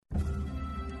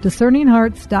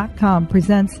DiscerningHearts.com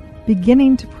presents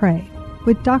Beginning to Pray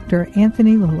with Dr.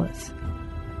 Anthony Lillis.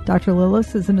 Dr.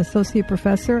 Lillis is an associate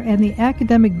professor and the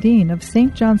academic dean of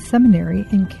St. John's Seminary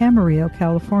in Camarillo,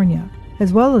 California,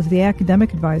 as well as the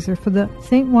academic advisor for the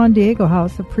St. Juan Diego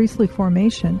House of Priestly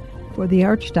Formation for the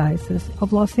Archdiocese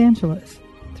of Los Angeles.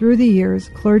 Through the years,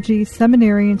 clergy,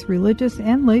 seminarians, religious,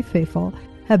 and lay faithful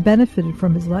have benefited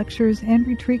from his lectures and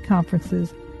retreat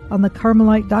conferences on the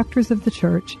Carmelite Doctors of the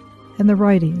Church and the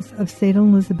writings of St.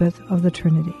 Elizabeth of the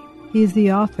Trinity. He is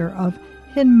the author of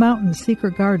Hidden Mountain's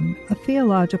Secret Garden, a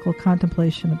theological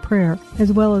contemplation of prayer,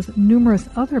 as well as numerous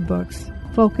other books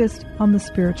focused on the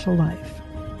spiritual life.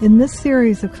 In this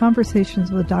series of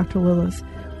conversations with Dr. Lillis,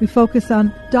 we focus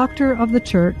on Doctor of the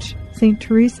Church, St.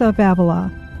 Teresa of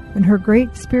Avila, and her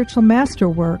great spiritual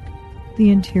masterwork,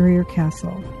 The Interior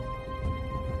Castle.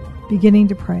 Beginning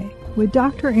to Pray with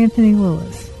Dr. Anthony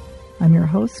Lillis. I'm your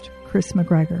host, Chris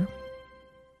McGregor.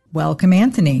 Welcome,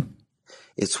 Anthony.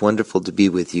 It's wonderful to be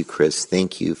with you, Chris.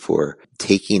 Thank you for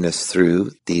taking us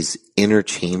through these inner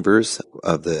chambers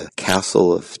of the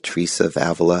castle of Teresa of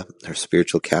Avila, her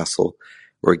spiritual castle.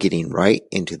 We're getting right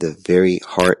into the very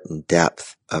heart and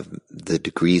depth of the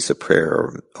degrees of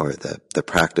prayer or the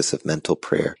practice of mental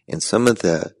prayer and some of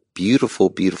the beautiful,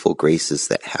 beautiful graces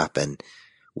that happen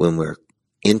when we're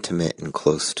intimate and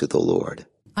close to the Lord.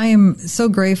 I am so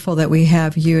grateful that we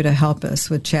have you to help us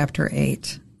with Chapter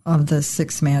 8 of the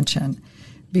Sixth Mansion,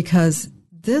 because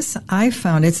this, I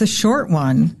found, it's a short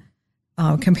one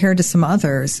compared to some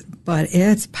others, but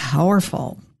it's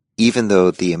powerful. Even though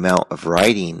the amount of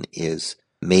writing is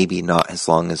maybe not as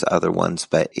long as other ones,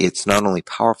 but it's not only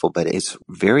powerful, but it's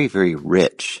very, very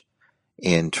rich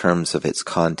in terms of its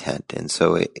content. And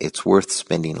so it's worth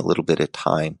spending a little bit of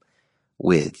time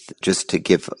with. Just to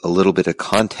give a little bit of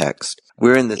context,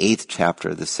 we're in the 8th chapter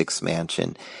of the Sixth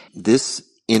Mansion. This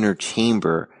inner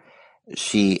chamber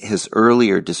she has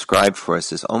earlier described for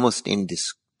us as almost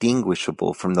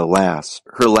indistinguishable from the last.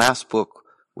 Her last book,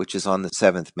 which is on the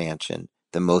 7th mansion,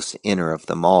 the most inner of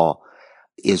them all,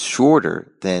 is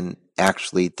shorter than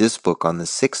actually this book on the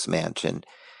 6th mansion.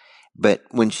 But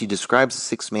when she describes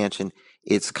the 6th mansion,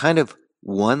 it's kind of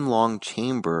one long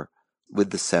chamber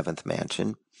with the 7th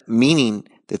mansion, meaning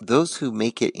that those who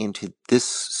make it into this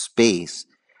space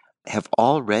have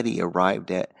already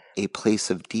arrived at a place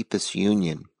of deepest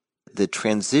union. The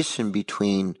transition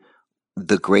between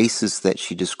the graces that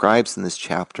she describes in this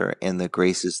chapter and the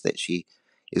graces that she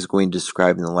is going to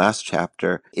describe in the last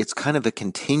chapter, it's kind of a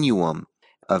continuum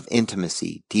of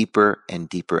intimacy, deeper and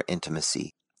deeper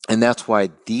intimacy. And that's why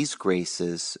these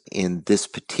graces in this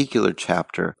particular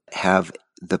chapter have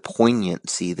the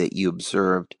poignancy that you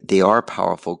observed. They are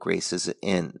powerful graces,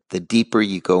 and the deeper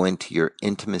you go into your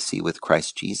intimacy with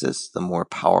Christ Jesus, the more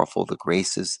powerful the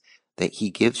graces that he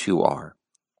gives you are.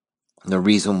 And the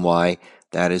reason why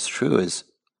that is true is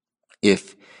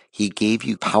if he gave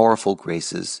you powerful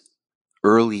graces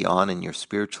early on in your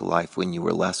spiritual life when you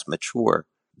were less mature,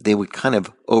 they would kind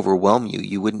of overwhelm you.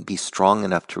 You wouldn't be strong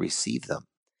enough to receive them.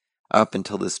 Up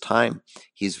until this time,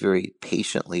 he's very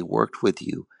patiently worked with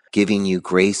you, giving you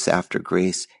grace after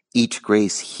grace, each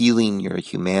grace healing your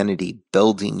humanity,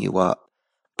 building you up,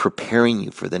 preparing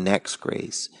you for the next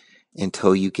grace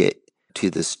until you get to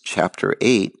this chapter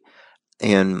 8.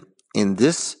 And in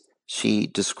this, she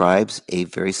describes a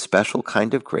very special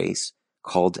kind of grace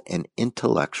called an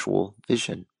intellectual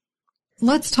vision.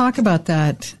 Let's talk about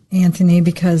that, Anthony,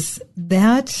 because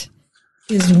that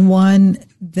is one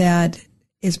that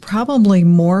is probably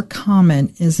more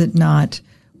common, is it not,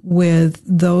 with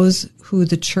those who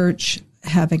the church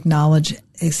have acknowledged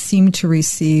seem to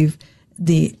receive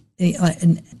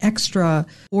an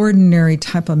extraordinary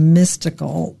type of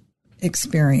mystical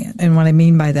experience. And what I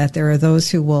mean by that, there are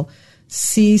those who will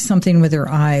see something with their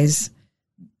eyes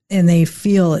and they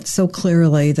feel it so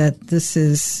clearly that this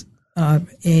is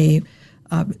a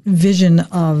vision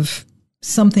of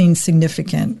something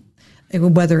significant,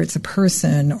 whether it's a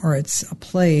person or it's a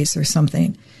place or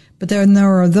something. But then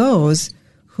there are those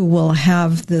who will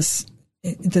have this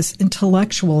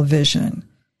intellectual vision.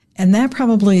 And that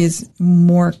probably is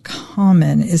more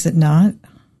common, is it not?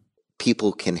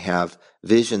 People can have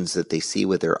visions that they see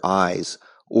with their eyes,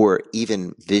 or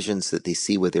even visions that they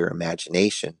see with their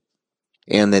imagination,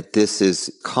 and that this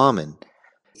is common.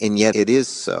 And yet it is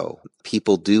so.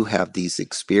 People do have these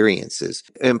experiences.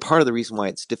 And part of the reason why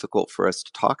it's difficult for us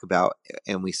to talk about,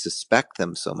 and we suspect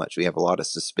them so much, we have a lot of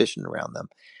suspicion around them,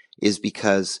 is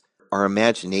because our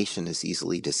imagination is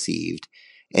easily deceived.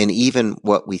 And even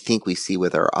what we think we see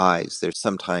with our eyes, there's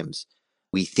sometimes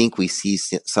we think we see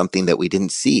something that we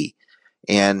didn't see.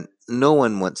 And no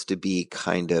one wants to be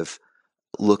kind of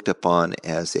looked upon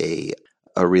as a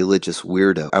religious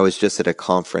weirdo. I was just at a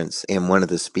conference and one of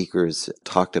the speakers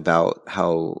talked about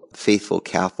how faithful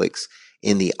Catholics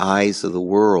in the eyes of the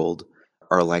world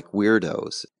are like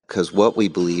weirdos because what we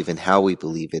believe and how we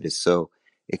believe it is so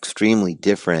extremely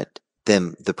different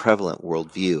than the prevalent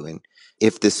worldview. And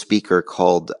if this speaker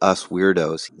called us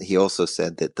weirdos, he also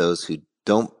said that those who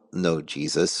don't know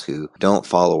Jesus, who don't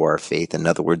follow our faith, in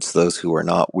other words, those who are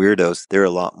not weirdos, they're a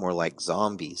lot more like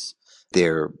zombies.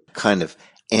 They're kind of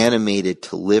animated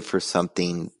to live for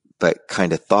something, but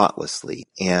kind of thoughtlessly.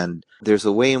 And there's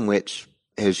a way in which,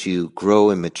 as you grow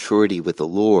in maturity with the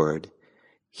Lord,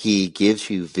 He gives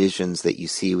you visions that you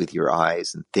see with your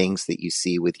eyes and things that you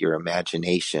see with your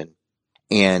imagination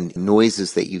and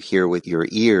noises that you hear with your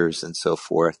ears and so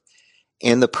forth.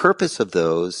 And the purpose of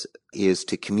those is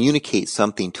to communicate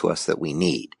something to us that we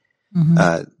need.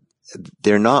 Mm-hmm.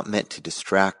 They're not meant to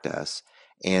distract us,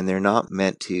 and they're not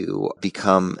meant to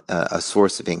become a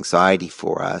source of anxiety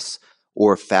for us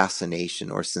or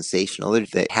fascination or sensational.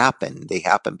 They happen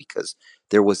because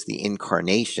there was the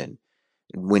incarnation.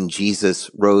 When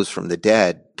Jesus rose from the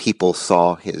dead, people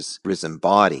saw his risen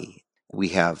body. We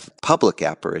have public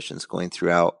apparitions going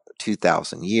throughout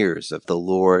 2,000 years of the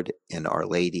Lord and Our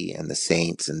Lady and the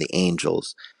saints and the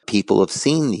angels. People have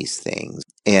seen these things.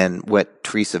 And what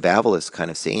Teresa of Avila is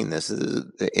kind of saying this is,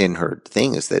 in her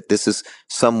thing, is that this is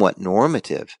somewhat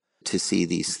normative to see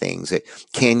these things.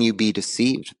 Can you be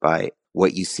deceived by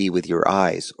what you see with your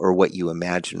eyes or what you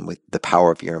imagine with the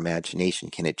power of your imagination?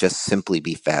 Can it just simply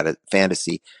be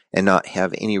fantasy and not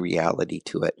have any reality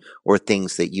to it? Or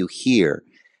things that you hear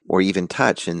or even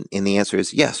touch? And the answer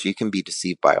is yes, you can be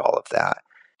deceived by all of that.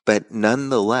 But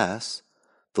nonetheless,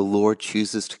 the Lord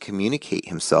chooses to communicate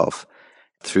himself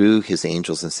through his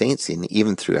angels and saints, and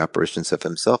even through apparitions of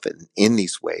himself in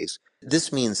these ways.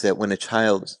 This means that when a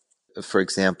child, for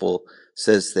example,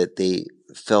 says that they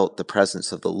felt the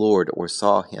presence of the Lord or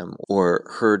saw him or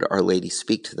heard Our Lady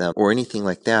speak to them or anything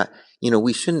like that,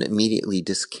 we shouldn't immediately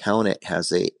discount it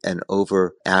as an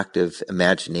overactive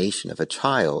imagination of a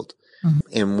child. Mm-hmm.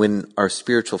 And when our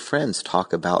spiritual friends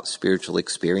talk about spiritual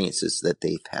experiences that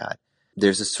they've had,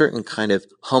 there's a certain kind of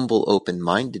humble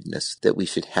open-mindedness that we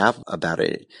should have about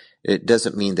it. It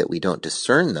doesn't mean that we don't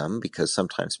discern them, because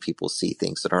sometimes people see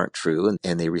things that aren't true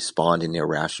and they respond in an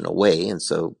irrational way. And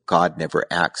so God never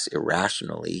acts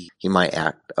irrationally. He might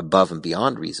act above and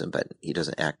beyond reason, but he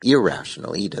doesn't act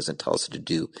irrationally. He doesn't tell us to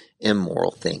do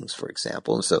immoral things, for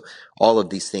example. And so all of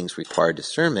these things require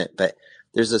discernment, but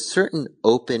there's a certain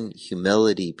open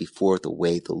humility before the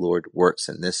way the Lord works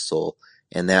in this soul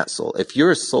and that soul. If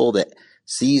you're a soul that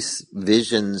sees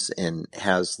visions and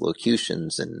has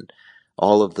locutions and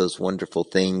all of those wonderful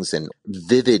things and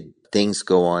vivid things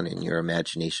go on in your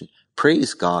imagination,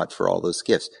 praise God for all those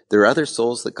gifts. There are other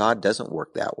souls that God doesn't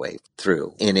work that way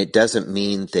through, and it doesn't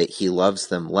mean that he loves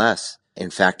them less. In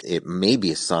fact, it may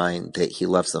be a sign that he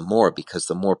loves them more, because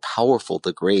the more powerful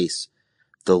the grace,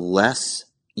 the less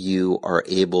you are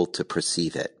able to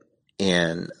perceive it.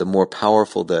 And the more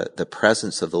powerful the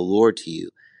presence of the Lord to you,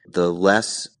 the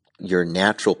less your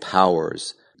natural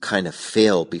powers kind of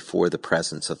fail before the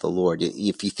presence of the Lord.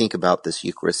 If you think about this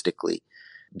Eucharistically,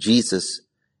 Jesus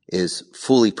is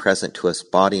fully present to us,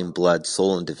 body and blood,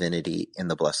 soul and divinity, in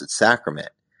the Blessed Sacrament.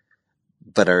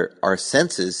 But our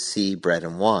senses see bread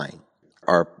and wine.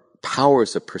 Our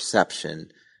powers of perception,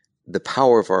 the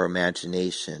power of our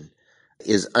imagination,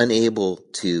 is unable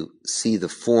to see the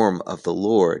form of the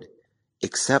Lord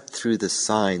except through the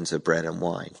signs of bread and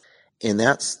wine. And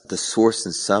that's the source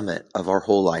and summit of our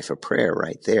whole life of prayer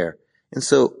right there. And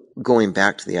so going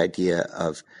back to the idea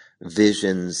of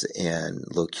visions and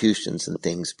locutions and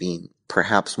things being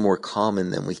perhaps more common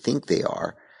than we think they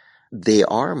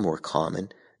are more common,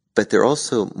 but they're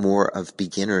also more of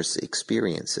beginners'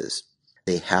 experiences.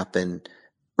 They happen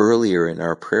earlier in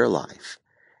our prayer life.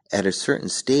 At a certain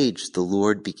stage, the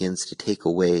Lord begins to take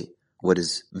away what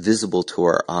is visible to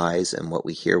our eyes and what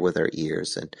we hear with our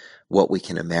ears and what we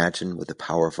can imagine with the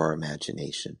power of our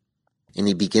imagination. And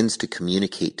he begins to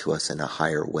communicate to us in a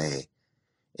higher way,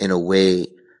 in a way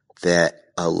that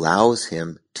allows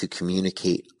him to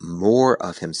communicate more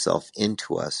of himself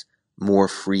into us more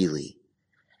freely.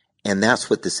 And that's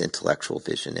what this intellectual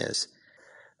vision is.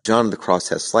 John of the Cross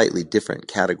has slightly different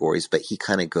categories, but he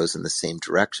kind of goes in the same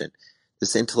direction.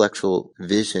 This intellectual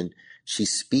vision, she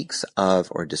speaks of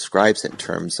or describes it in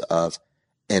terms of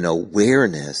an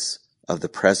awareness of the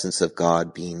presence of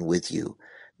God being with you,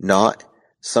 not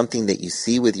something that you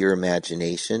see with your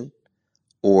imagination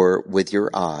or with your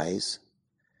eyes,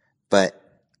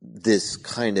 but this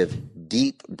kind of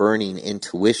deep burning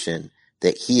intuition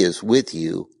that he is with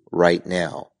you right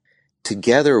now.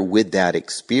 together with that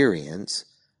experience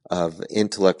of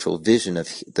intellectual vision of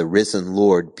the risen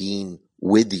Lord being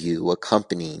with you,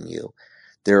 accompanying you,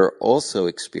 there are also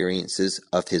experiences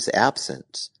of his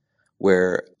absence,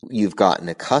 where you've gotten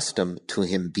accustomed to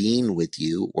him being with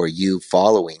you, or you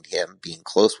following him, being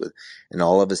close with, and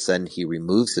all of a sudden he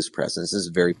removes his presence. This is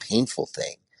a very painful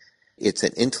thing. It's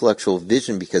an intellectual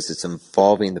vision because it's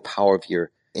involving the power of your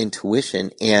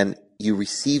intuition, and you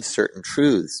receive certain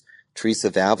truths. Teresa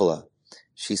of Avila,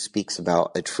 she speaks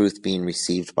about a truth being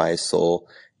received by a soul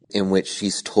in which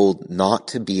she's told not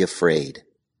to be afraid.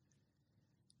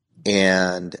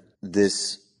 And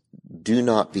this "do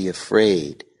not be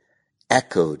afraid"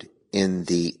 echoed in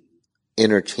the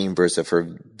inner chambers of her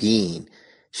being.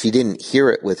 She didn't hear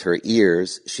it with her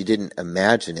ears. She didn't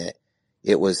imagine it.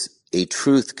 It was a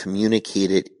truth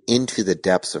communicated into the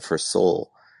depths of her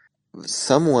soul.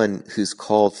 Someone who's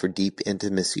called for deep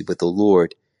intimacy with the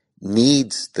Lord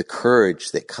needs the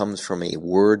courage that comes from a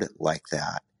word like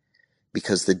that,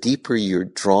 because the deeper you're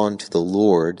drawn to the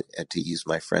Lord, and to use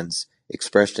my friend's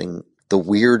expression, the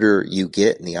weirder you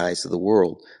get in the eyes of the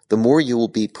world, the more you will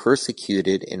be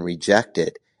persecuted and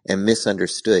rejected and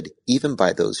misunderstood, even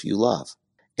by those you love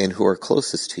and who are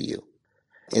closest to you.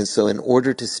 And so in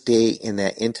order to stay in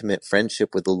that intimate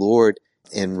friendship with the Lord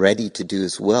and ready to do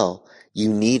his will,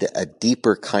 you need a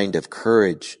deeper kind of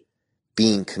courage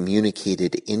being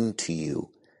communicated into you.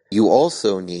 You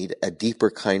also need a deeper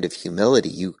kind of humility.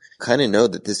 You kind of know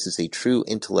that this is a true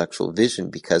intellectual vision,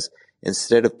 because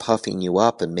instead of puffing you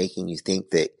up and making you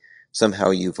think that somehow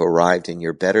you've arrived and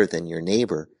you're better than your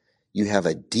neighbor, you have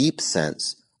a deep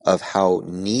sense of how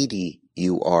needy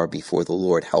you are before the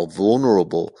Lord, how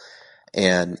vulnerable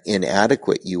and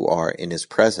inadequate you are in his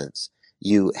presence.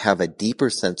 You have a deeper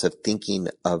sense of thinking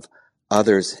of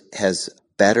others as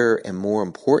better and more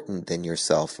important than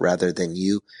yourself, rather than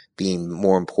you being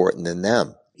more important than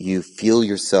them. You feel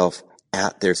yourself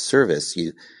at their service.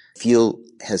 You feel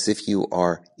as if you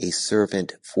are a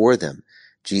servant for them.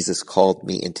 Jesus called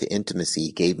me into intimacy.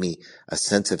 He gave me a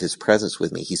sense of his presence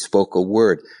with me. He spoke a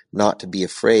word, not to be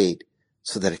afraid,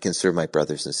 so that I can serve my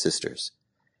brothers and sisters.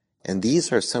 And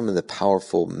these are some of the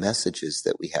powerful messages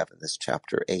that we have in this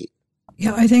chapter 8.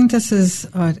 Yeah, I think this is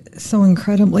so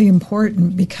incredibly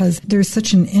important, because there's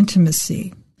such an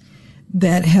intimacy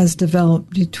that has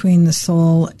developed between the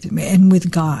soul and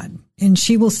with God. And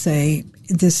she will say,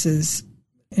 this is,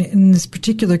 in this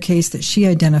particular case that she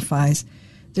identifies,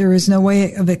 there is no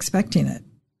way of expecting it.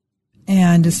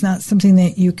 And it's not something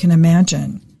that you can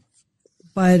imagine.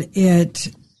 But it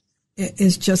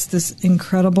is just this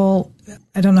incredible,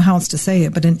 I don't know how else to say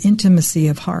it, but an intimacy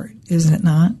of heart, isn't it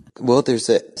not? Well, there's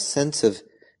a sense of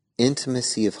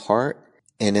intimacy of heart,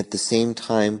 and at the same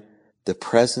time, the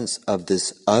presence of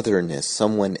this otherness,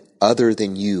 someone other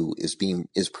than you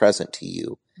is present to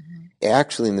you. Mm-hmm.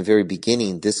 Actually, in the very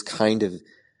beginning, this kind of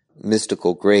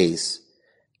mystical grace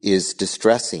is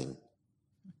distressing,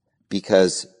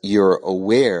 because you're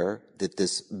aware that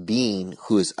this being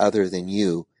who is other than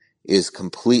you is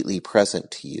completely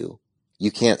present to you.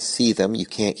 You can't see them, you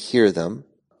can't hear them,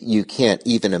 you can't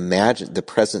even imagine. The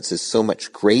presence is so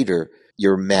much greater,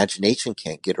 your imagination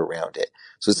can't get around it.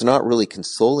 So it's not really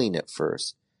consoling at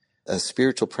first. A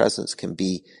spiritual presence can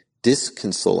be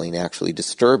disconsoling, actually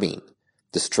disturbing,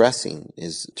 distressing,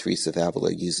 as Teresa of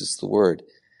Avila uses the word.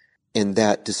 And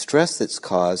that distress that's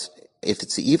caused, if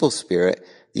it's the evil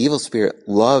spirit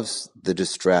loves the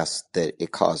distress that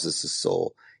it causes the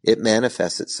soul. It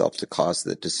manifests itself to cause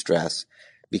the distress,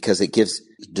 because it gives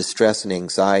distress and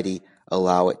anxiety,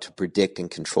 allow it to predict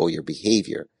and control your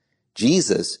behavior.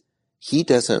 Jesus, he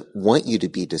doesn't want you to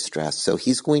be distressed, so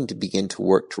he's going to begin to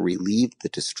work to relieve the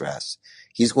distress.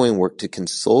 He's going to work to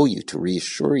console you, to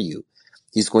reassure you.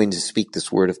 He's going to speak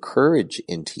this word of courage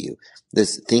into you.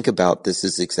 Think about this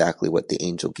is exactly what the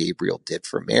angel Gabriel did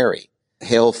for Mary.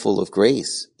 Hail, full of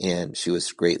grace, and she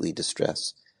was greatly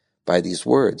distressed by these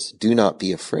words, "Do not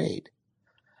be afraid."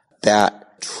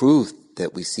 That truth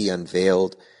that we see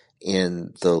unveiled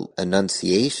in the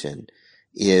Annunciation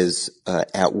is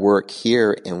at work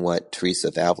here in what Teresa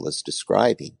of Avila is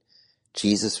describing.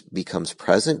 Jesus becomes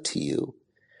present to you,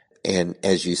 and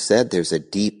as you said, there's a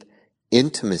deep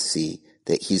intimacy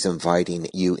that he's inviting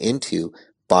you into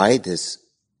by this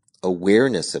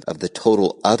awareness of the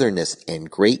total otherness and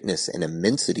greatness and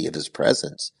immensity of his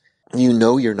presence. You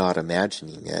know you're not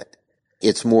imagining it.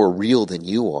 It's more real than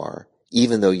you are,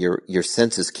 even though your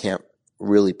senses can't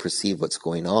really perceive what's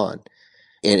going on.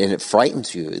 And it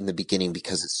frightens you in the beginning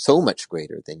because it's so much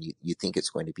greater than you think it's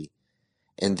going to be.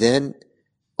 And then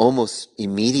almost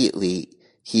immediately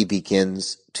he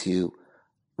begins to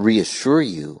reassure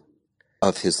you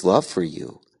of his love for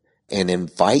you and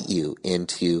invite you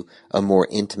into a more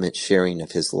intimate sharing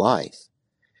of his life.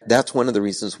 That's one of the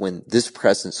reasons when this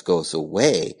presence goes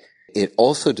away, it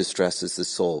also distresses the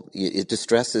soul. It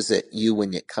distresses you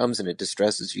when it comes, and it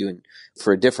distresses you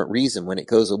for a different reason. When it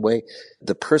goes away,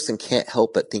 the person can't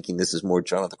help but thinking this is more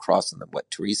John of the Cross than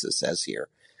what Teresa says here.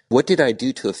 What did I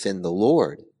do to offend the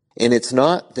Lord? And it's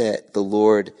not that the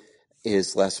Lord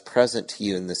is less present to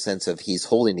you in the sense of he's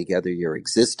holding together your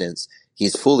existence.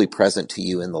 He's fully present to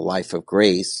you in the life of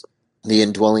grace. The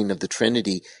indwelling of the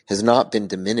Trinity has not been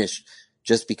diminished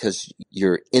just because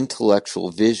your intellectual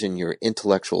vision, your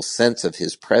intellectual sense of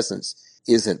his presence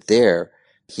isn't there.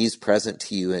 He's present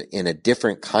to you in a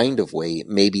different kind of way,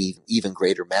 maybe even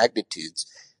greater magnitudes.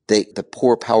 The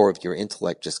poor power of your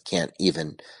intellect just can't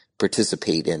even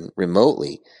participate in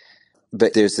remotely.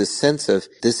 But there's this sense of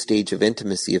this stage of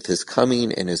intimacy of his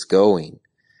coming and his going.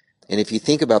 And if you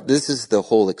think about this is the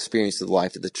whole experience of the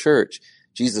life of the church.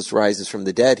 Jesus rises from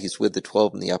the dead. He's with the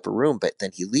 12 in the upper room, but then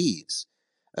he leaves.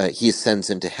 He ascends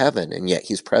into heaven, and yet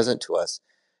he's present to us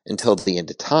until the end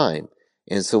of time.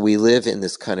 And so we live in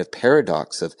this kind of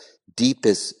paradox of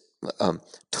deepest,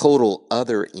 total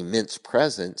other immense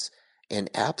presence and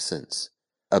absence,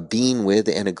 a being with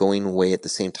and a going away at the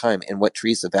same time. And what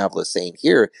Teresa of Avila is saying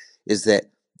here is that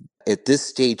at this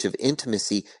stage of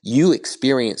intimacy, you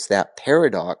experience that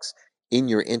paradox in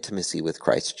your intimacy with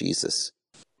Christ Jesus.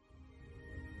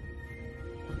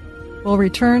 We'll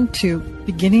return to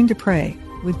Beginning to Pray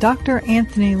with Dr.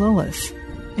 Anthony Lilles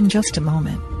in just a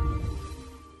moment.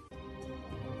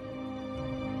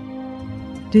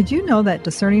 Did you know that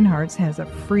Discerning Hearts has a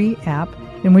free app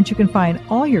in which you can find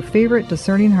all your favorite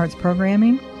Discerning Hearts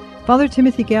programming? Father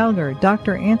Timothy Gallagher,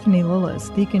 Dr. Anthony Lilles,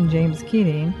 Deacon James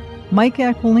Keating, Mike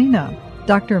Aquilina,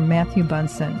 Dr. Matthew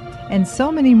Bunson, and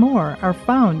so many more are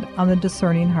found on the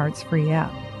Discerning Hearts free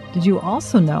app. Did you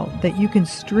also know that you can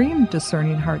stream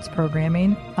Discerning Hearts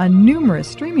programming on numerous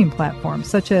streaming platforms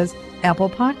such as Apple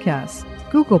Podcasts,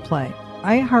 Google Play,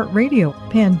 iHeartRadio,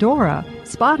 Pandora,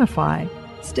 Spotify,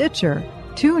 Stitcher,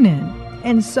 TuneIn,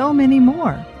 and so many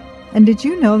more? And did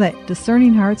you know that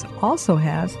Discerning Hearts also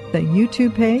has the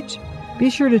YouTube page? Be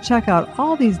sure to check out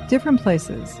all these different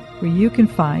places where you can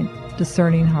find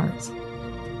Discerning Hearts.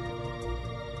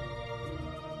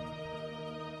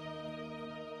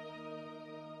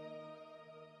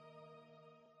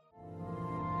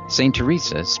 St.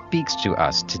 Teresa speaks to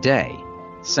us today,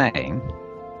 saying,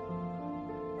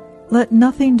 "Let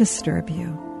nothing disturb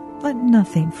you. Let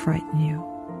nothing frighten you.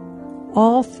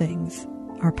 All things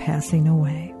are passing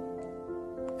away.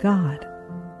 God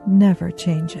never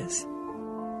changes.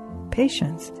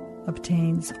 Patience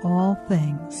obtains all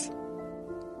things.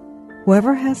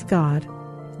 Whoever has God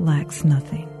lacks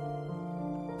nothing.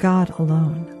 God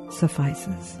alone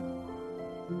suffices."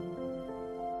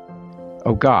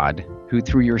 O God, who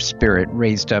through your Spirit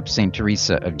raised up St.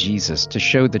 Teresa of Jesus to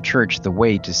show the Church the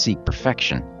way to seek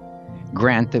perfection,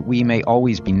 grant that we may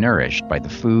always be nourished by the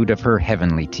food of her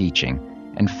heavenly teaching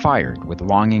and fired with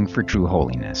longing for true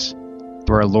holiness.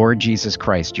 Through our Lord Jesus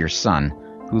Christ, your Son,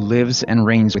 who lives and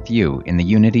reigns with you in the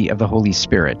unity of the Holy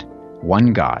Spirit,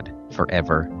 one God,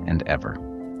 forever and ever.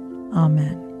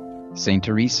 Amen. St.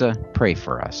 Teresa, pray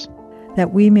for us,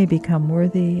 that we may become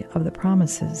worthy of the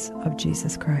promises of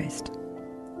Jesus Christ.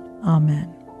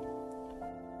 Amen.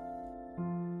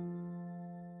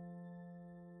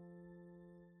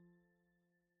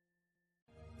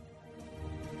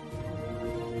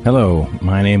 Hello,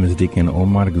 my name is Deacon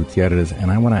Omar Gutierrez, and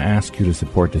I want to ask you to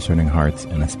support Discerning Hearts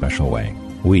in a special way.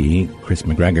 We, Chris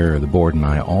McGregor, the board, and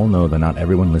I all know that not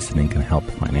everyone listening can help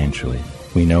financially.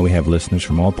 We know we have listeners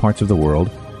from all parts of the world,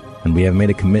 and we have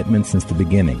made a commitment since the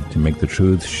beginning to make the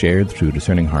truths shared through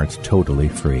Discerning Hearts totally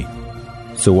free.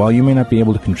 So while you may not be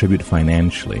able to contribute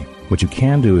financially, what you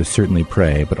can do is certainly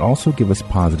pray, but also give us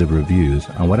positive reviews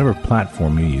on whatever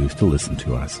platform you use to listen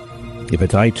to us. If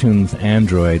it's iTunes,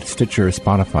 Android, Stitcher, or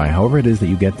Spotify, however it is that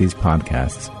you get these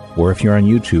podcasts, or if you're on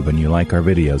YouTube and you like our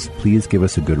videos, please give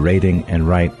us a good rating and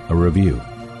write a review.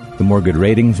 The more good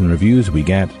ratings and reviews we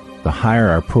get, the higher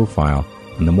our profile,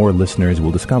 and the more listeners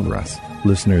will discover us,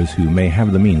 listeners who may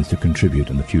have the means to contribute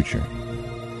in the future.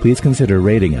 Please consider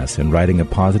rating us and writing a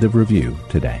positive review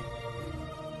today.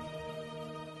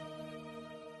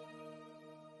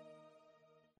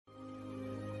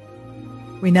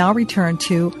 We now return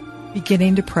to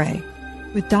Beginning to Pray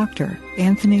with Dr.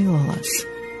 Anthony Lilles.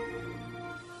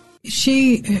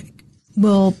 She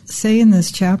will say in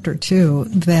this chapter, too,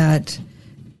 that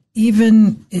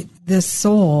even this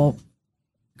soul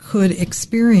could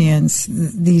experience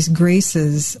these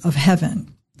graces of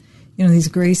heaven. these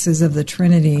graces of the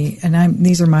Trinity, and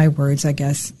these are my words, I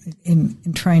guess, in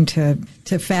trying to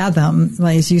fathom,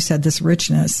 like, as you said, this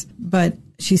richness. But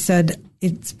she said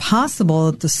it's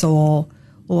possible that the soul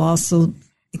will also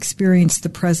experience the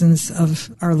presence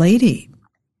of Our Lady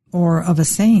or of a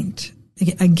saint.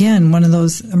 Again, one of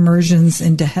those immersions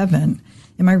into heaven.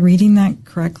 Am I reading that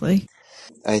correctly?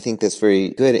 I think that's very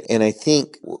good. And I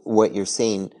think what you're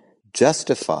saying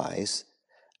justifies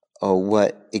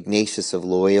what Ignatius of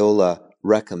Loyola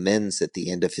recommends at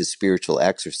the end of his spiritual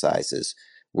exercises,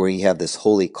 where you have this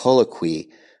holy colloquy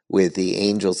with the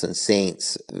angels and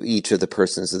saints, each of the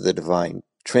persons of the divine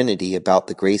Trinity, about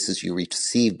the graces you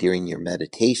received during your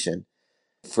meditation.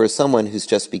 For someone who's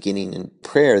just beginning in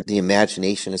prayer, the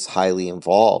imagination is highly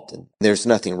involved, and there's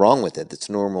nothing wrong with it.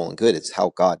 That's normal and good. It's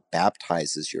how God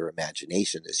baptizes your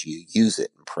imagination as you use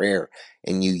it in prayer,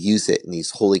 and you use it in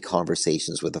these holy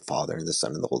conversations with the Father and the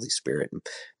Son and the Holy Spirit, and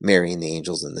Mary and the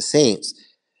angels and the saints.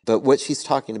 But what she's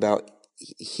talking about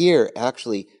here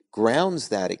actually grounds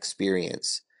that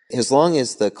experience. As long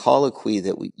as the colloquy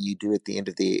that you do at the end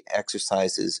of the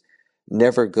exercises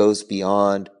never goes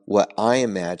beyond what I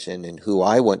imagine and who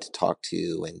I want to talk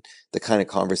to and the kind of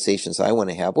conversations I want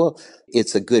to have, well,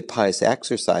 it's a good pious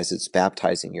exercise. It's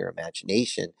baptizing your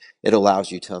imagination. It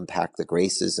allows you to unpack the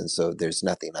graces, and so there's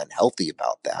nothing unhealthy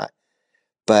about that.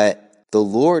 But the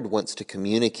Lord wants to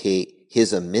communicate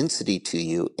his immensity to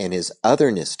you and his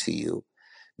otherness to you,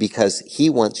 because he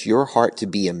wants your heart to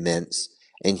be immense,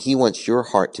 and he wants your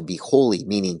heart to be holy,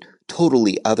 meaning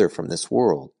totally other from this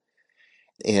world.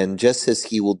 And just as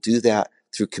he will do that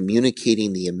through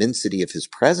communicating the immensity of his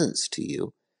presence to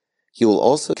you, he will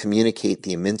also communicate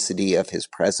the immensity of his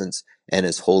presence and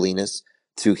his holiness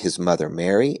through his mother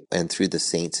Mary and through the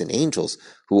saints and angels,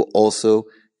 who also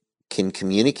can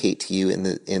communicate to you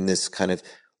in this kind of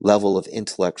level of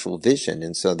intellectual vision.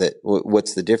 And so that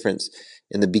what's the difference?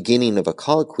 In the beginning of a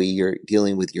colloquy, you're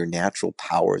dealing with your natural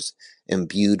powers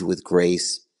imbued with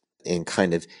grace and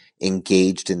kind of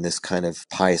engaged in this kind of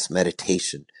pious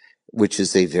meditation, which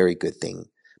is a very good thing.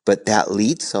 But that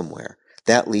leads somewhere.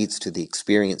 That leads to the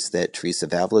experience that Teresa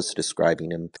of Avila is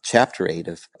describing in chapter 8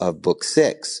 of book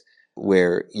 6,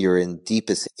 where you're in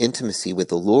deepest intimacy with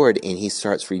the Lord, and he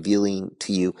starts revealing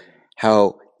to you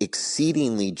how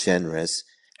exceedingly generous,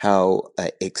 how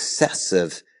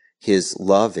excessive his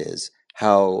love is,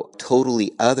 how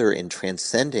totally other and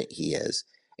transcendent he is.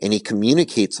 And he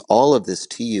communicates all of this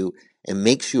to you and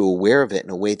makes you aware of it in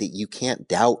a way that you can't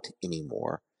doubt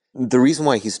anymore. The reason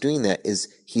why he's doing that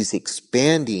is he's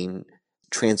expanding,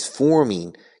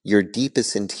 transforming your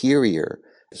deepest interior.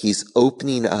 He's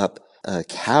opening up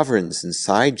caverns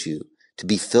inside you to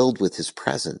be filled with his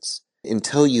presence.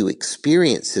 Until you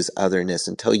experience his otherness,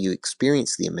 until you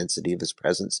experience the immensity of his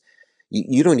presence,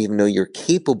 you don't even know you're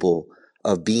capable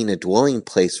of being a dwelling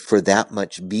place for that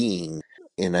much being.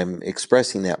 And I'm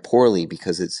expressing that poorly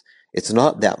because it's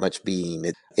not that much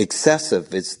being.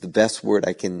 Excessive is the best word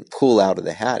I can pull out of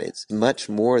the hat. It's much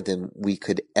more than we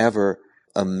could ever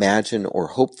imagine or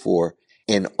hope for.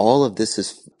 And all of this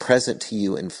is present to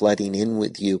you and flooding in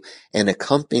with you and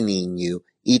accompanying you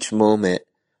each moment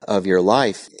of your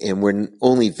life. And we're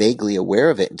only vaguely aware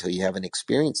of it until you have an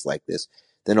experience like this.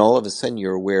 Then all of a sudden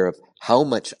you're aware of how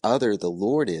much other the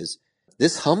Lord is.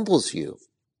 This humbles you.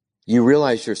 You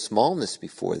realize your smallness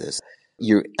before this.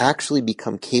 You actually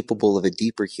become capable of a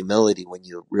deeper humility when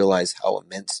you realize how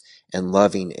immense and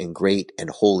loving and great and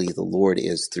holy the Lord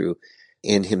is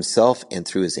in himself and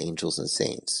through his angels and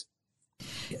saints.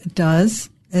 It does,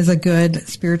 as a good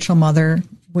spiritual mother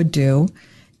would do,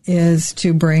 is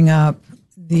to bring up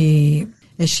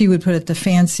as she would put it, the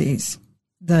fancies,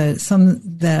 some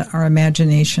that our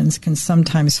imaginations can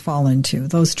sometimes fall into,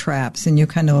 those traps. And you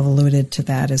kind of alluded to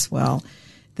that as well,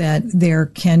 that there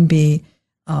can be,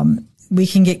 we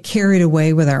can get carried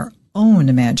away with our own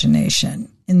imagination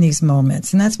in these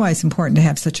moments. And that's why it's important to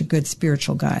have such a good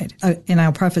spiritual guide. And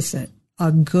I'll preface it,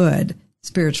 a good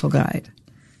spiritual guide.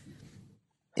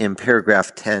 In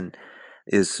paragraph 10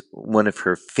 is one of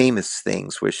her famous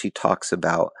things where she talks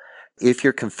about, if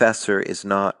your confessor is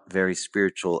not very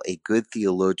spiritual, a good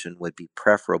theologian would be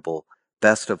preferable,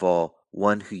 best of all,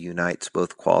 one who unites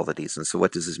both qualities. And so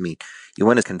what does this mean? You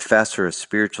want a confessor, a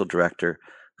spiritual director,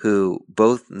 who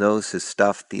both knows his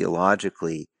stuff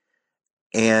theologically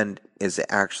and is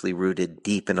actually rooted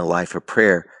deep in a life of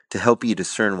prayer to help you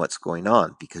discern what's going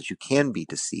on, because you can be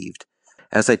deceived.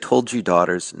 As I told you,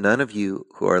 daughters, none of you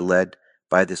who are led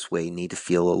by this way need to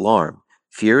feel alarm.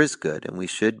 Fear is good, and we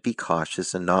should be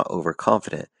cautious and not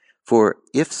overconfident. For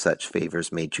if such favors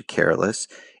made you careless,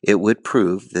 it would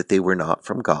prove that they were not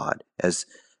from God, as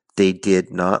they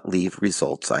did not leave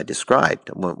results I described.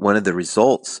 One of the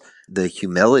results, the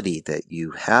humility that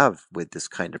you have with this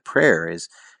kind of prayer, is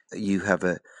you have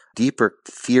a deeper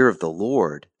fear of the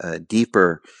Lord, a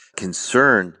deeper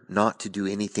concern not to do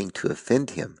anything to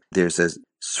offend him. There's a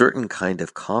certain kind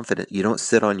of confidence. You don't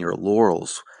sit on your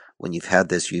laurels when you've had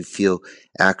this. You feel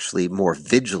actually more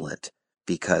vigilant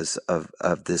because of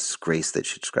this grace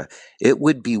that you describe. It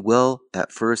would be well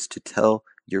at first to tell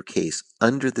your case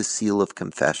under the seal of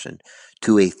confession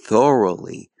to a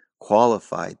thoroughly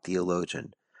qualified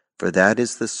theologian, for that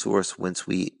is the source whence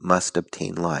we must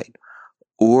obtain light,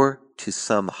 or to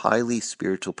some highly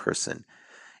spiritual person.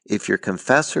 If your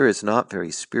confessor is not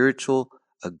very spiritual,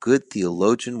 a good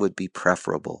theologian would be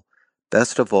preferable.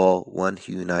 Best of all, one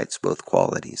who unites both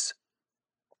qualities.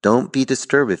 Don't be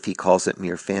disturbed if he calls it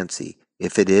mere fancy.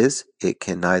 If it is, it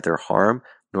can neither harm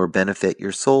nor benefit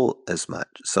your soul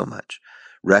so much.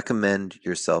 Recommend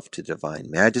yourself to divine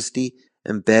majesty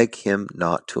and beg him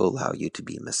not to allow you to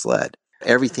be misled.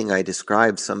 Everything I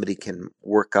described, somebody can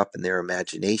work up in their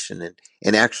imagination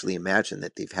and actually imagine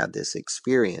that they've had this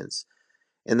experience.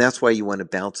 And that's why you want to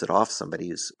bounce it off somebody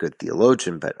who's a good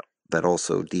theologian, but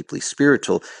also deeply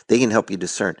spiritual. They can help you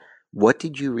discern, what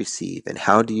did you receive and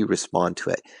how do you respond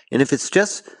to it? And if it's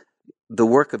just the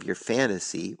work of your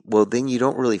fantasy, well, then you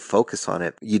don't really focus on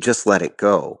it. You just let it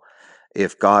go.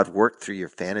 If God worked through your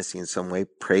fantasy in some way,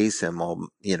 praise him.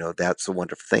 That's a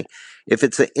wonderful thing. If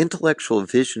it's an intellectual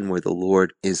vision where the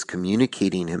Lord is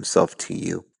communicating himself to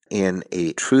you and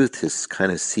a truth has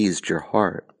kind of seized your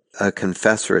heart, a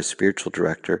confessor, a spiritual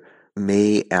director,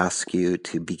 may ask you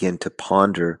to begin to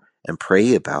ponder and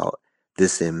pray about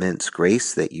this immense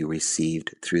grace that you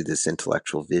received through this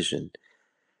intellectual vision,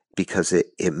 because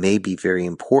it may be very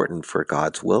important for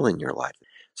God's will in your life.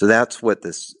 So that's what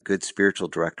this good spiritual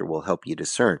director will help you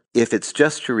discern. If it's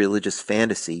just your religious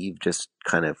fantasy,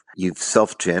 you've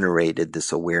self-generated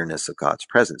this awareness of God's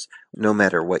presence. No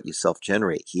matter what you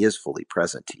self-generate, he is fully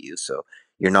present to you. So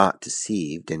you're not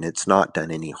deceived and it's not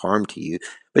done any harm to you,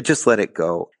 but just let it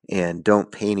go and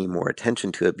don't pay any more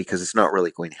attention to it, because it's not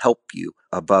really going to help you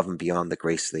above and beyond the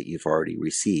grace that you've already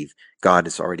received. God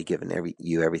has already given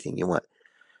you everything you want.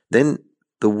 Then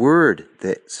the word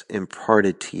that's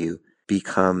imparted to you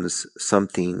becomes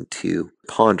something to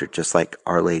ponder, just like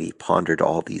Our Lady pondered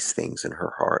all these things in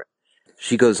her heart.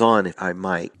 She goes on, if I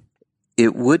might,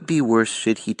 it would be worse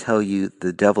should he tell you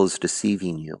the devil is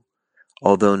deceiving you,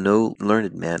 although no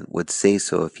learned man would say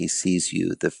so if he sees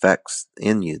you, the effects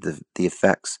in you, the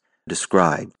effects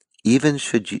described. Even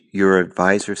should your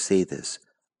advisor say this,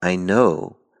 I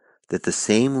know that the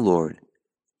same Lord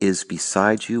is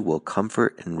beside you, will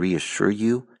comfort and reassure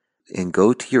you, and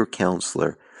go to your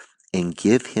counselor and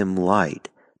give him light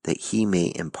that he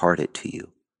may impart it to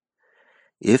you.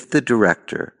 If the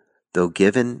director, though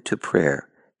given to prayer,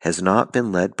 has not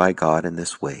been led by God in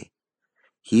this way,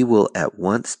 he will at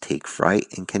once take fright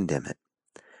and condemn it.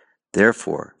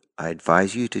 Therefore, I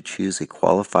advise you to choose a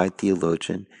qualified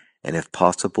theologian, and if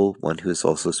possible, one who is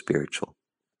also spiritual.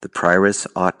 The prioress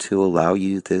ought to allow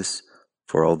you this,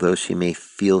 for although she may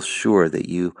feel sure that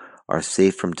you are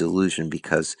safe from delusion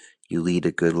because you lead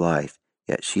a good life,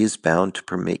 yet she is bound to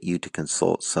permit you to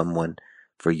consult someone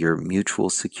for your mutual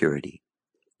security.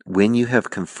 When you have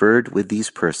conferred with these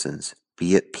persons,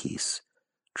 be at peace.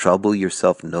 Trouble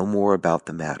yourself no more about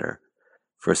the matter,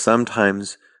 for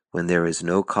sometimes when there is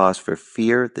no cause for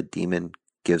fear, the demon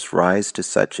gives rise to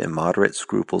such immoderate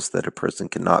scruples that a person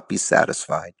cannot be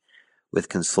satisfied with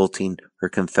consulting her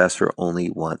confessor only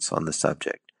once on the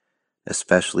subject,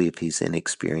 especially if he's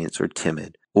inexperienced or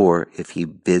timid, or if he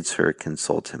bids her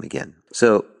consult him again.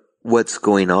 So what's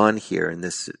going on here, and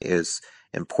this is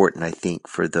important, I think,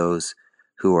 for those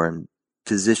who are in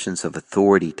positions of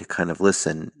authority to kind of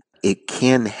listen, it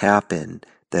can happen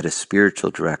that a spiritual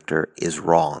director is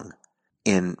wrong.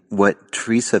 And what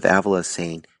Teresa of Avila is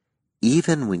saying,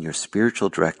 even when your spiritual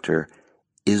director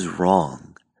is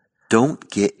wrong,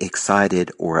 don't get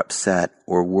excited or upset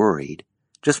or worried.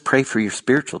 Just pray for your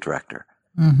spiritual director.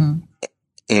 Mm-hmm.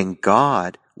 And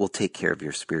God will take care of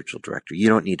your spiritual director. You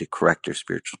don't need to correct your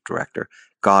spiritual director.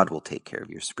 God will take care of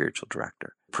your spiritual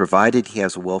director. Provided he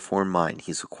has a well-formed mind,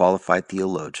 he's a qualified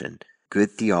theologian.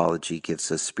 Good theology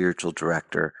gives a spiritual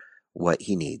director what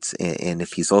he needs. And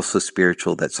if he's also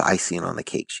spiritual, that's icing on the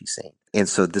cake, she's saying. And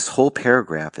so this whole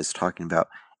paragraph is talking about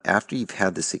after you've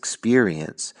had this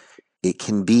experience, it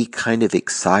can be kind of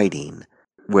exciting.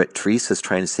 What Teresa's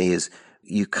trying to say is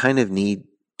you kind of need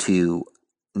to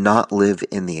not live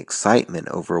in the excitement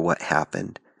over what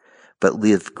happened, but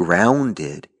live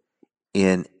grounded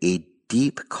in a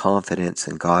deep confidence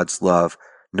in God's love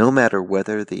no matter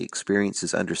whether the experience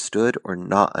is understood or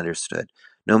not understood,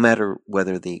 no matter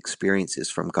whether the experience is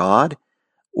from God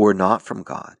or not from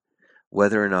God,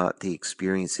 whether or not the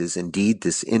experience is indeed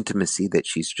this intimacy that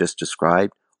she's just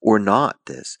described or not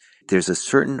this. There's a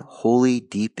certain holy,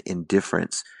 deep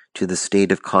indifference to the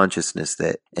state of consciousness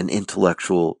that an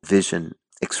intellectual vision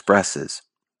expresses.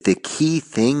 The key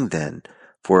thing then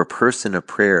for a person of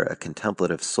prayer, a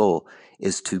contemplative soul,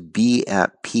 is to be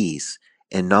at peace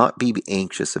and not be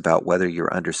anxious about whether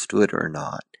you're understood or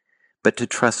not, but to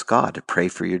trust God, to pray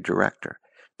for your director.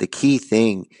 The key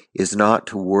thing is not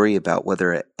to worry about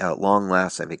whether at long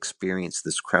last I've experienced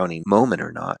this crowning moment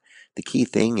or not. The key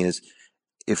thing is,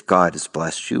 if God has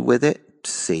blessed you with it,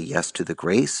 to say yes to the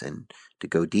grace and to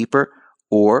go deeper,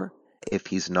 or if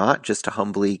he's not, just to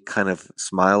humbly kind of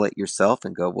smile at yourself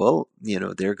and go, well,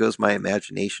 there goes my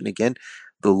imagination again.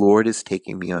 The Lord is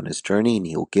taking me on his journey and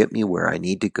he'll get me where I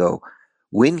need to go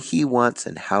when he wants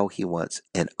and how he wants,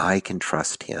 and I can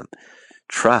trust him.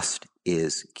 Trust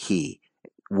is key.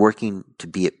 Working to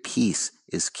be at peace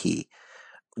is key.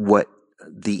 What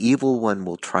the evil one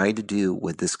will try to do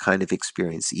with this kind of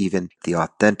experience, even the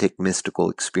authentic mystical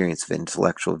experience of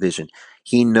intellectual vision,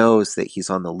 he knows that he's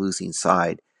on the losing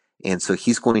side, and so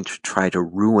he's going to try to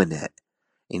ruin it.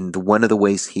 And one of the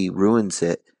ways he ruins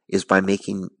it is by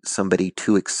making somebody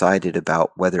too excited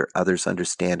about whether others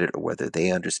understand it or whether they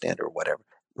understand it or whatever.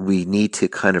 We need to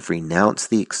kind of renounce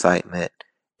the excitement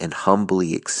and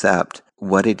humbly accept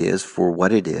what it is for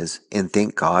what it is, and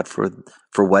thank God for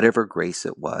whatever grace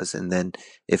it was. And then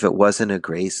if it wasn't a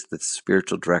grace, the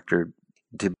spiritual director,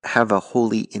 to have a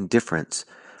holy indifference.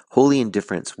 Holy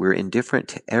indifference, we're indifferent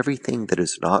to everything that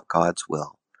is not God's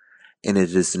will. And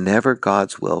it is never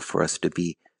God's will for us to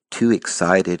be too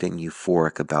excited and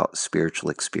euphoric about spiritual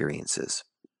experiences.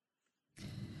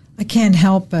 I can't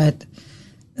help but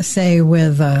say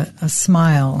with a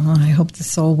smile, and I hope the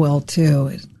soul will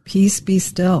too, peace be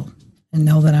still and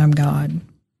know that I'm God.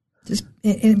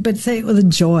 But say it with a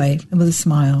joy and with a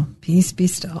smile. Peace be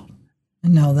still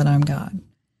and know that I'm God.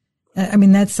 I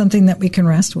mean, that's something that we can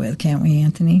rest with, can't we,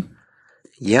 Anthony?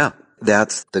 Yeah,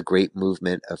 that's the great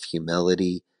movement of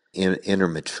humility and inner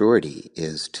maturity,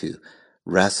 is to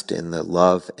rest in the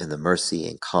love and the mercy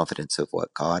and confidence of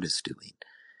what God is doing.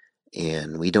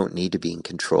 And we don't need to be in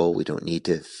control. We don't need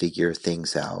to figure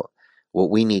things out. What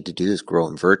we need to do is grow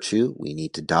in virtue. We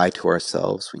need to die to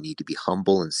ourselves. We need to be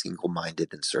humble and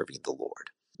single-minded in serving the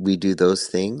Lord. We do those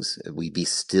things. We be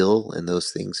still in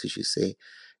those things, as you say.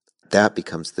 That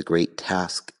becomes the great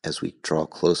task as we draw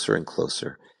closer and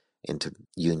closer into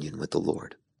union with the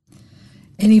Lord.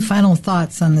 Any final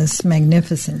thoughts on this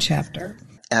magnificent chapter?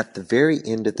 At the very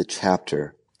end of the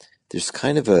chapter, there's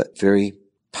kind of a very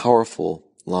powerful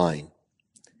line.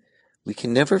 We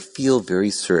can never feel very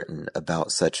certain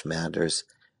about such matters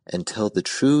until the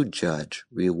true judge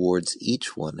rewards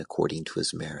each one according to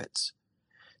his merits.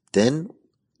 Then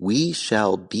we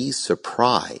shall be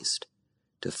surprised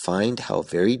to find how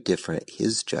very different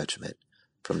his judgment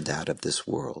from that of this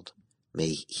world.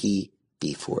 May he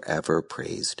be forever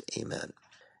praised. Amen.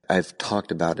 I've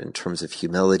talked about it in terms of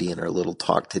humility in our little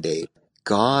talk today.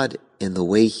 God, in the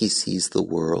way he sees the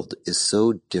world, is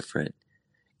so different.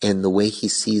 And the way he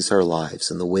sees our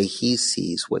lives and the way he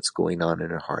sees what's going on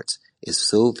in our hearts is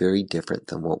so very different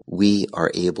than what we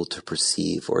are able to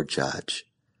perceive or judge.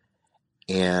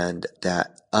 And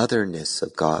that otherness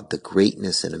of God, the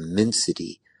greatness and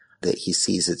immensity that he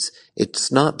sees,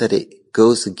 it's not that it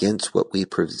goes against what we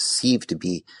perceive to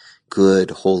be good,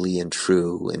 holy, and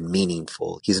true and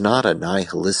meaningful. He's not a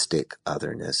nihilistic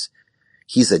otherness.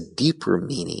 He's a deeper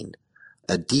meaning,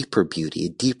 a deeper beauty, a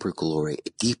deeper glory,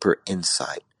 a deeper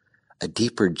insight, a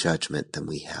deeper judgment than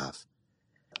we have.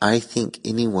 I think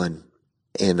anyone,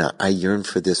 and I yearn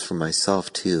for this for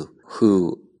myself too,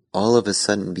 who all of a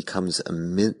sudden becomes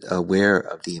aware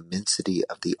of the immensity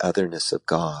of the otherness of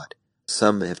God.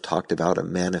 Some have talked about a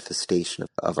manifestation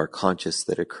of our conscience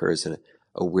that occurs in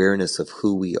awareness of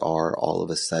who we are all of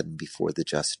a sudden before the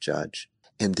just judge.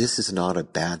 And this is not a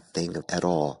bad thing at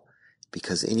all,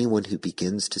 because anyone who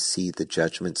begins to see the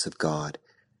judgments of God,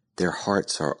 their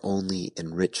hearts are only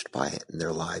enriched by it and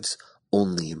their lives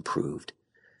only improved,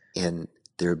 and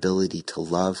their ability to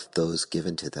love those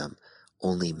given to them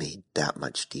only made that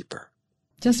much deeper.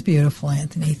 Just beautiful,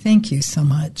 Anthony. Thank you so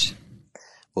much.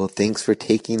 Well, thanks for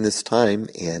taking this time,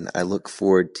 and I look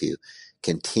forward to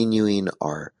continuing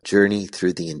our journey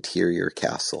through the interior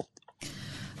castle.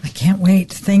 I can't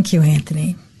wait. Thank you,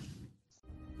 Anthony.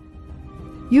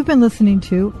 You've been listening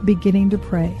to Beginning to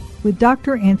Pray with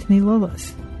Dr. Anthony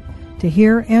Lilles. To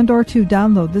hear and or to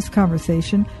download this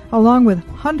conversation, along with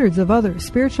hundreds of other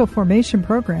spiritual formation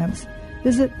programs,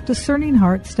 visit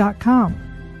discerninghearts.com.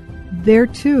 There,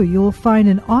 too, you will find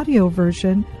an audio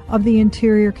version of The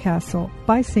Interior Castle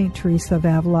by St. Teresa of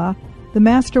Avila, the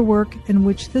masterwork in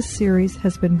which this series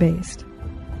has been based.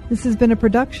 This has been a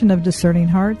production of Discerning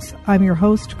Hearts. I'm your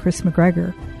host, Chris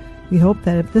McGregor. We hope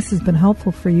that if this has been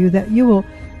helpful for you, that you will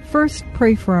first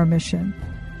pray for our mission.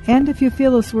 And if you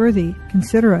feel us worthy,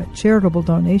 consider a charitable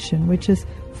donation, which is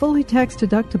fully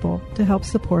tax-deductible to help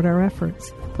support our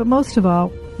efforts. But most of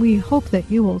all, we hope that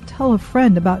you will tell a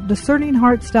friend about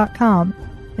discerninghearts.com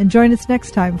and join us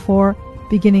next time for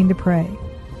Beginning to Pray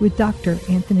with Dr.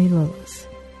 Anthony Lillis.